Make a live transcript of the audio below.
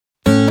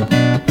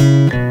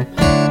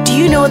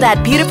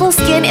that beautiful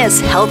skin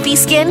is healthy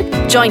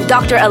skin? Join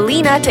Dr.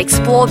 Alina to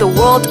explore the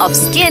world of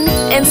skin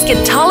in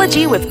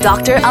SKINtology with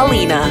Dr.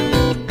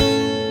 Alina.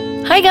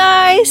 Hi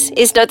guys,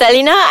 it's Dr.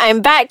 Alina.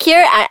 I'm back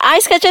here at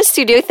Ice Kitchen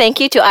Studio.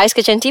 Thank you to Ice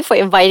Kitchen team for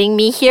inviting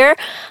me here.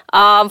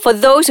 For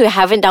those who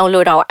haven't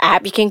downloaded our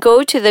app, you can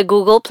go to the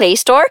Google Play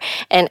Store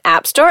and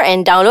App Store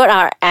and download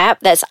our app.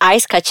 That's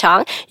Ice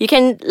Kacang. You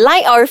can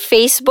like our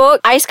Facebook,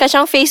 Ice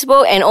Kacang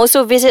Facebook, and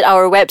also visit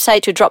our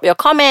website to drop your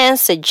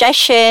comments,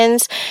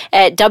 suggestions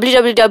at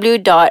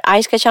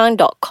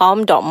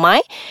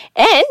www.icekacang.com.my.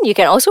 And you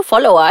can also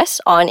follow us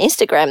on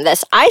Instagram.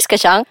 That's Ice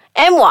Kacang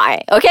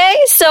MY. Okay,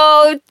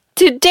 so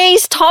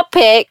today's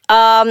topic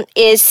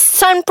is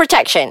sun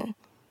protection.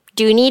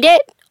 Do you need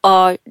it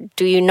or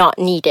do you not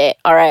need it?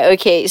 Alright,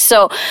 okay.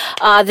 So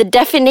the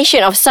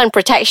definition of sun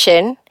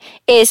protection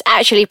is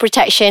actually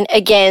protection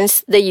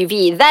against the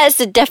UV. That's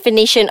the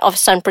definition of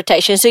sun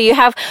protection. So you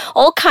have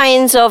all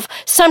kinds of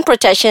sun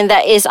protection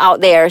that is out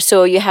there.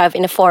 So you have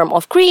in the form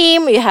of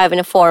cream, you have in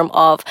the form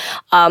of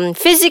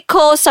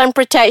physical sun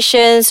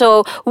protection.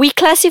 So we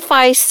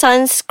classify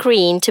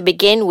sunscreen to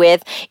begin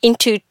with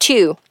into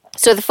two.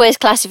 So the first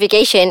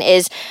classification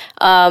is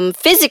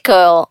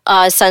physical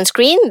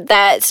sunscreen.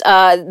 That's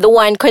the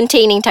one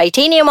containing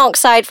titanium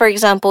oxide, for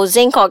example,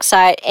 zinc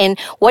oxide. And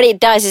what it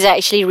does is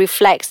actually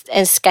reflects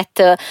and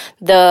scatter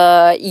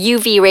the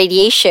UV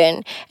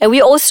radiation. And we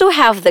also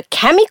have the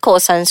chemical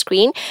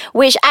sunscreen,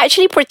 which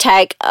actually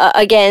protect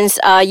against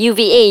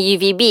UVA,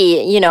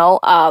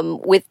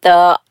 UVB, with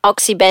the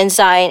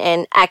oxybenzone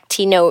and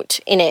actinote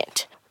in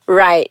it.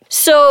 Right.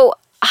 So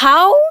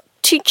how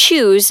to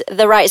choose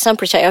the right sun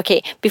protection?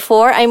 Okay,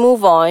 before I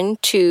move on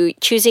to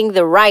choosing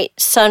the right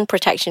sun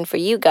protection for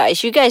you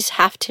guys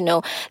have to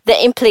know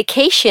the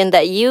implication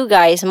that you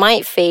guys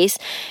might face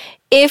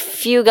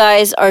if you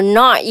guys are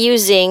not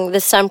using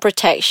the sun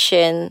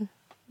protection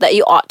that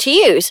you ought to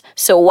use.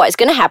 So what's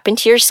going to happen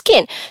to your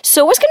skin?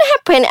 So what's going to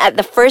happen at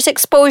the first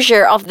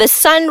exposure of the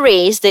sun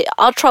rays, the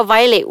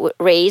ultraviolet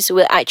rays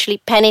will actually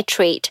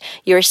penetrate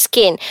your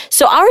skin.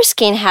 So our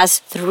skin has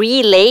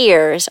 3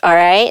 layers, all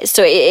right?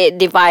 So it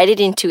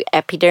divided into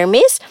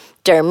epidermis,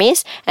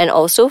 dermis, and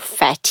also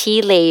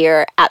fatty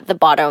layer at the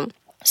bottom.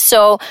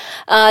 So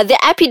the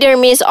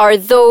epidermis are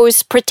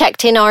those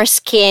protecting our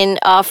skin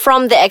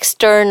from the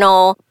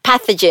external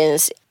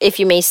pathogens, if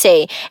you may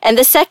say. And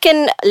the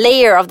second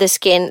layer of the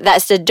skin,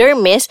 that's the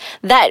dermis,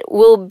 that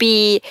will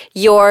be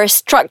your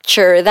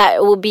structure,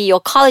 that will be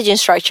your collagen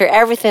structure,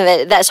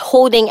 everything that's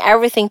holding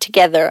everything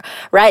together,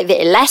 right?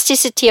 The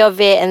elasticity of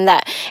it and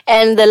that.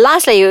 And the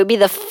last layer will be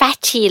the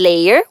fatty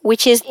layer,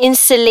 which is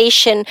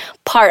insulation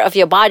part of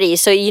your body.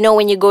 So,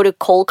 when you go to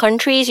cold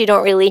countries, you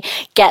don't really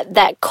get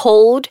that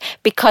cold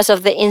because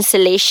of the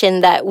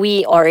insulation that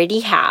we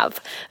already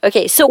have.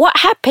 Okay, so what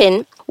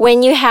happened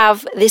when you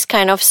have this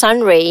kind of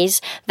sun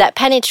rays that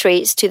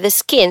penetrates to the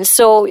skin?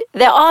 So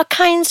there are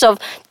kinds of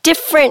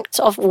different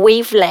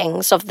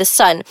wavelengths of the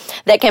sun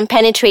that can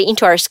penetrate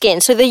into our skin.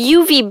 So the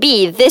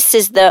UVB, this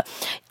is the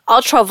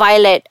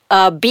ultraviolet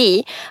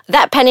B,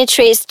 that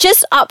penetrates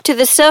just up to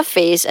the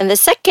surface, and the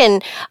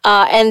second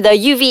and the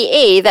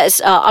UVA,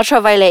 that's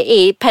ultraviolet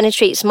A,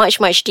 penetrates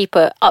much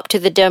deeper up to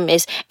the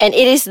dermis, and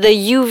it is the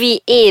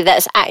UVA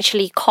that's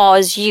actually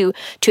cause you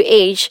to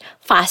age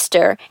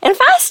faster and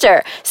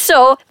faster.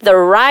 So the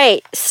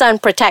right sun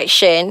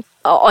protection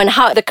on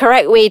how the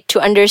correct way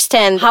to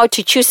understand how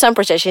to choose sun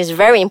protection is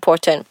very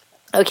important.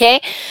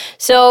 Okay,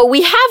 so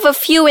we have a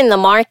few in the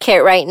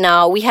market right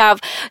now. We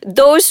have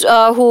those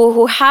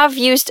who have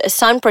used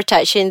sun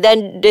protection,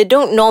 then they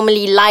don't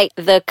normally like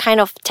the kind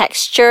of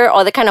texture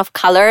or the kind of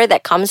color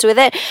that comes with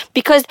it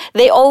because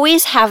they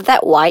always have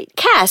that white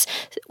cast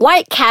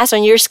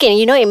on your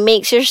skin. It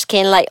makes your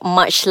skin like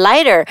much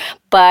lighter.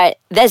 But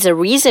there's a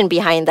reason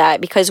behind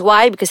that. Because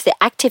why? Because the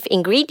active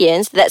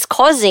ingredients that's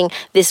causing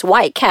this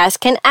white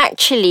cast can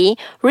actually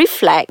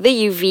reflect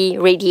the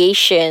UV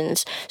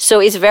radiations.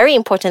 So it's very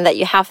important that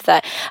you have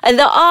that. And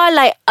there are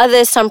like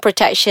other sun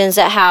protections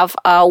that have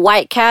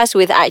white cast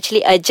with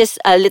actually just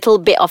a little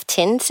bit of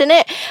tints in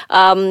it,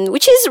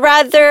 which is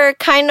rather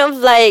kind of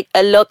like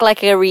look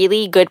like a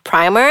really good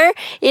primer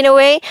in a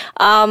way.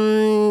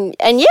 And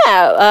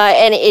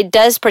it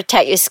does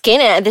protect your skin,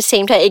 and at the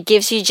same time it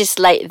gives you just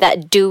like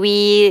that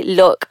dewy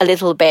look a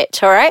little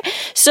bit. All right,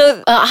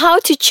 so how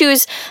to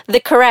choose the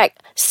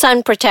correct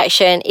sun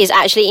protection is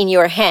actually in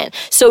your hand.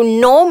 So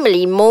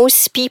normally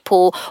most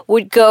people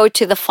would go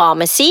to the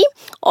pharmacy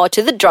or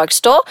to the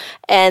drugstore,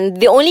 and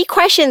the only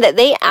question that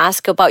they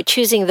ask about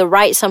choosing the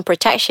right sun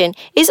protection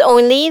is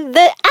only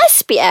the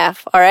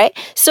SPF. All right,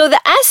 so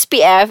the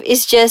SPF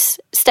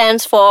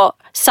stands for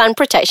sun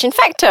protection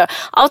factor.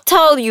 I'll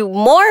tell you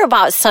more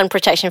about sun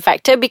protection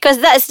factor because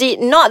that's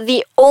not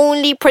the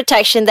only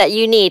protection that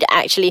you need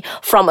actually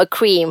from a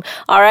cream.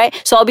 All right,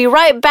 so I'll be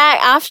right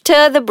back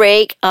after the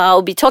break.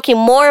 I'll be talking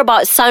more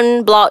about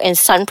sunblock and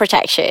sun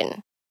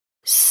protection.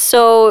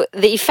 So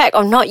the effect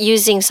of not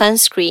using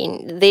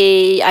sunscreen,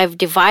 I've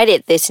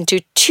divided this into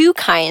 2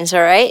 kinds,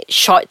 all right?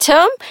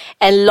 Short-term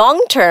and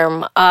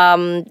long-term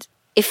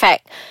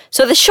effect.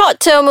 So the short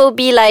term will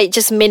be like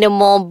just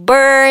minimal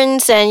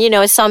burns and,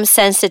 some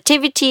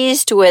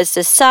sensitivities towards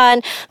the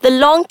sun. The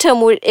long term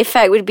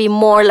effect would be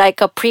more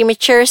like a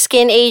premature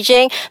skin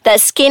aging,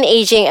 that skin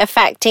aging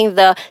affecting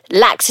the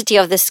laxity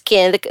of the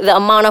skin, the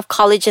amount of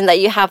collagen that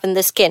you have in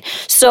the skin.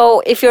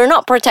 So if you're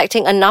not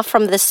protecting enough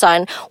from the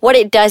sun, what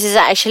it does is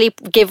actually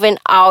giving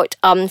out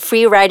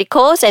free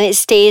radicals, and it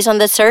stays on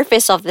the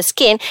surface of the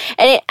skin,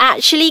 and it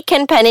actually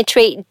can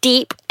penetrate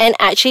deep and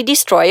actually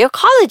destroy your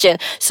collagen.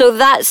 So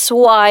that's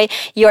why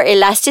your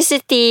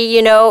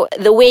elasticity,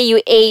 the way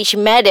you age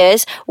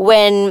matters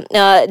when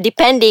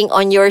depending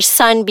on your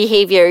sun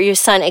behavior, your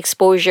sun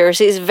exposure.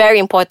 So it's very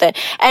important.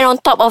 And on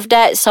top of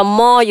that, some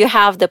more, you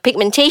have the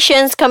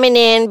pigmentations coming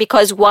in.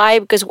 Because why?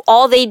 Because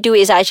all they do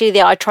is actually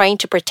they are trying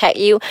to protect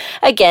you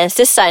against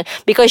the sun,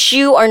 because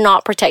you are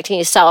not protecting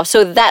yourself.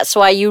 So that's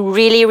why you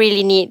really,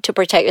 really need to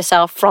protect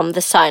yourself from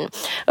the sun.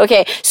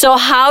 Okay, so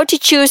how to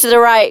choose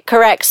the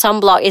correct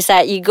sunblock is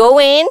that you go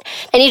in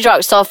any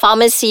drugstore,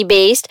 pharmacy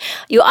based,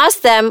 you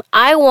ask them,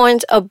 I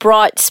want a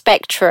broad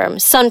spectrum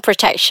sun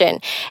protection.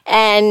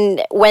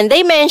 And when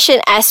they mention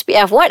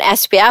SPF, what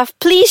SPF?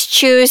 Please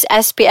choose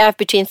SPF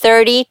between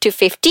 30 to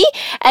 50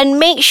 and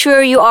make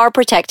sure you are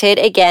protected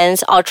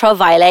against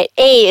ultraviolet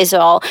A as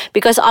well,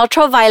 because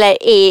ultraviolet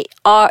A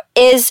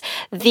is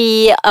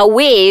the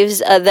waves,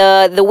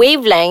 the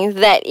wavelength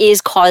that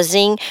is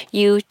causing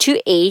you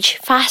to age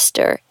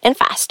faster and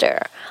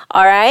faster.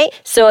 All right,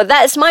 so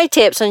that's my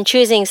tips on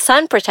choosing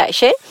sun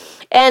protection.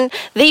 And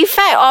the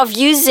effect of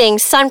using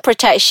sun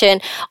protection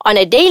on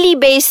a daily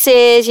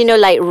basis,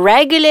 like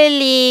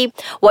regularly,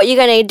 what you're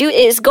going to do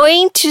is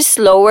going to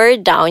slower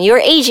down your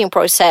aging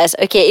process.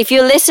 Okay, if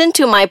you listen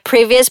to my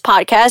previous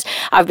podcast,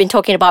 I've been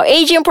talking about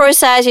aging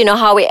process,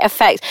 how it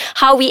affects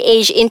how we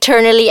age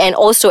internally and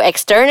also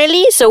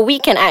externally. So we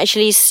can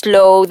actually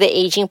slow the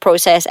aging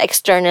process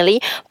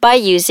externally by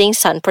using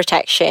sun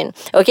protection.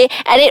 Okay,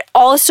 and it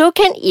also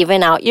can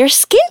even out your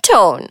skin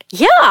tone.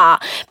 Yeah,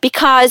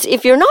 because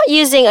if you're not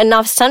using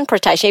enough sun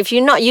protection, if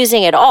you're not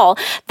using it all,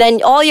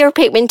 then all your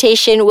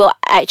pigmentation will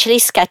actually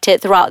scatter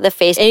throughout the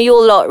face and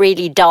you'll look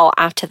really dull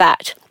after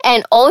that.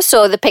 And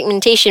also the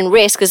pigmentation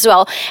risk as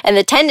well, and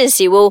the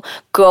tendency will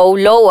go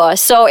lower.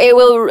 So it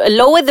will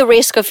lower the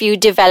risk of you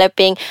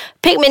developing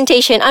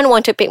pigmentation,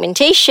 unwanted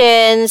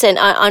pigmentations and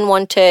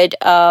unwanted,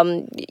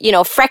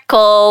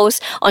 freckles.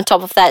 On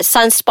top of that,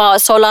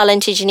 sunspots, solar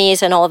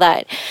lentigines and all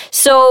that.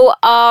 So,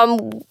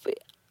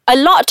 a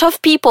lot of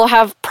people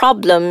have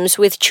problems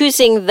with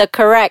choosing the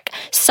correct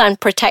sun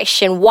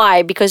protection.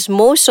 Why? Because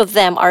most of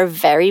them are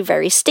very,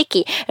 very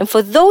sticky. And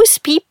for those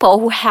people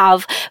who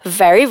have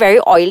very, very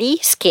oily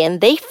skin,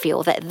 they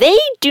feel that they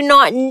do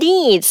not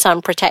need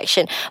sun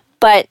protection.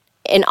 But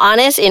in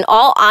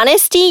all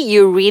honesty,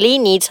 you really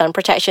need sun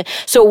protection.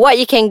 So what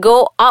you can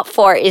go up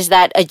for is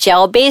that a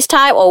gel-based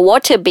type or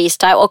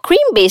water-based type or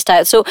cream-based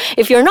type. So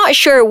if you're not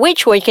sure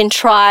which one, you can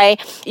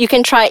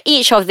try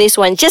each of these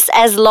ones, just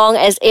as long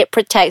as it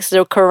protects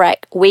the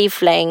correct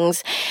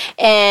wavelengths.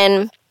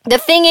 And the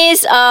thing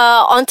is,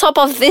 on top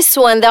of this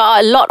one, there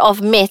are a lot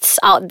of myths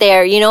out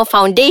there.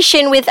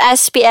 Foundation with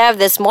SPF,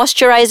 there's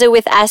moisturizer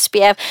with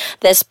SPF,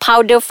 there's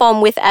powder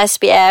form with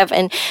SPF,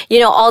 and,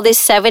 all these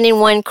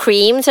 7-in-1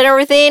 creams and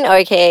everything.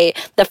 Okay,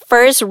 the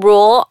first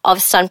rule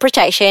of sun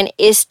protection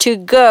is to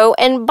go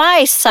and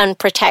buy sun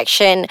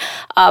protection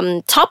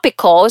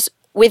topicals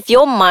with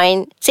your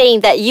mind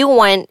saying that you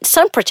want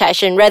sun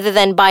protection rather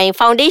than buying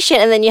foundation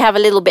and then you have a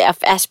little bit of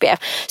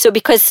SPF. So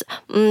because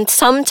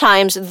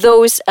sometimes the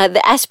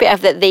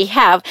SPF that they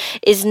have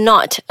is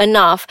not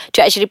enough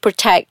to actually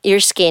protect your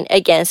skin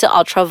against the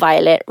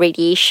ultraviolet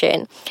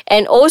radiation.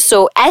 And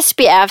also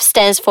SPF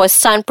stands for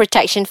sun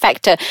protection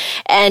factor.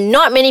 And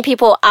not many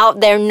people out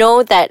there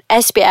know that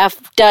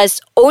SPF does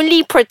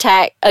only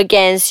protect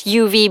against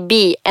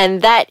UVB,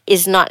 and that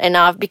is not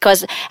enough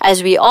because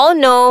as we all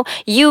know,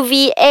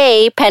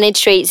 UVA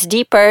penetrates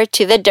deeper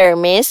to the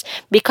dermis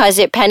because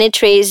it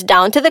penetrates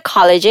down to the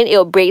collagen. It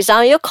will break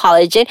down your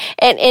collagen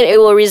and it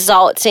will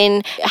result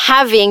in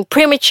having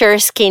premature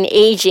skin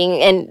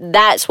aging, and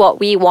that's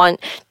what we want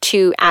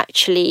to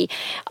actually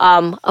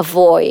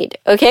avoid.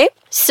 Okay,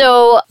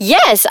 so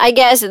yes, I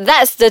guess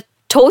that's the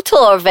total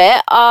of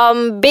it.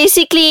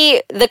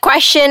 Basically, the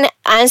question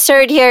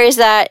answered here is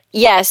that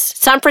yes,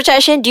 sun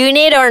protection, do you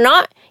need it or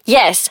not?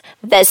 Yes,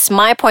 that's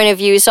my point of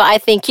view. So I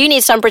think you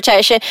need sun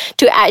protection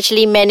to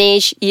actually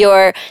manage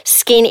your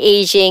skin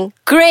aging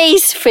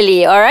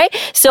gracefully, all right?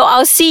 So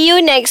I'll see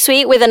you next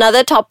week with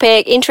another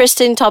topic,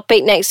 interesting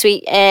topic next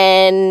week,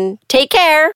 and take care.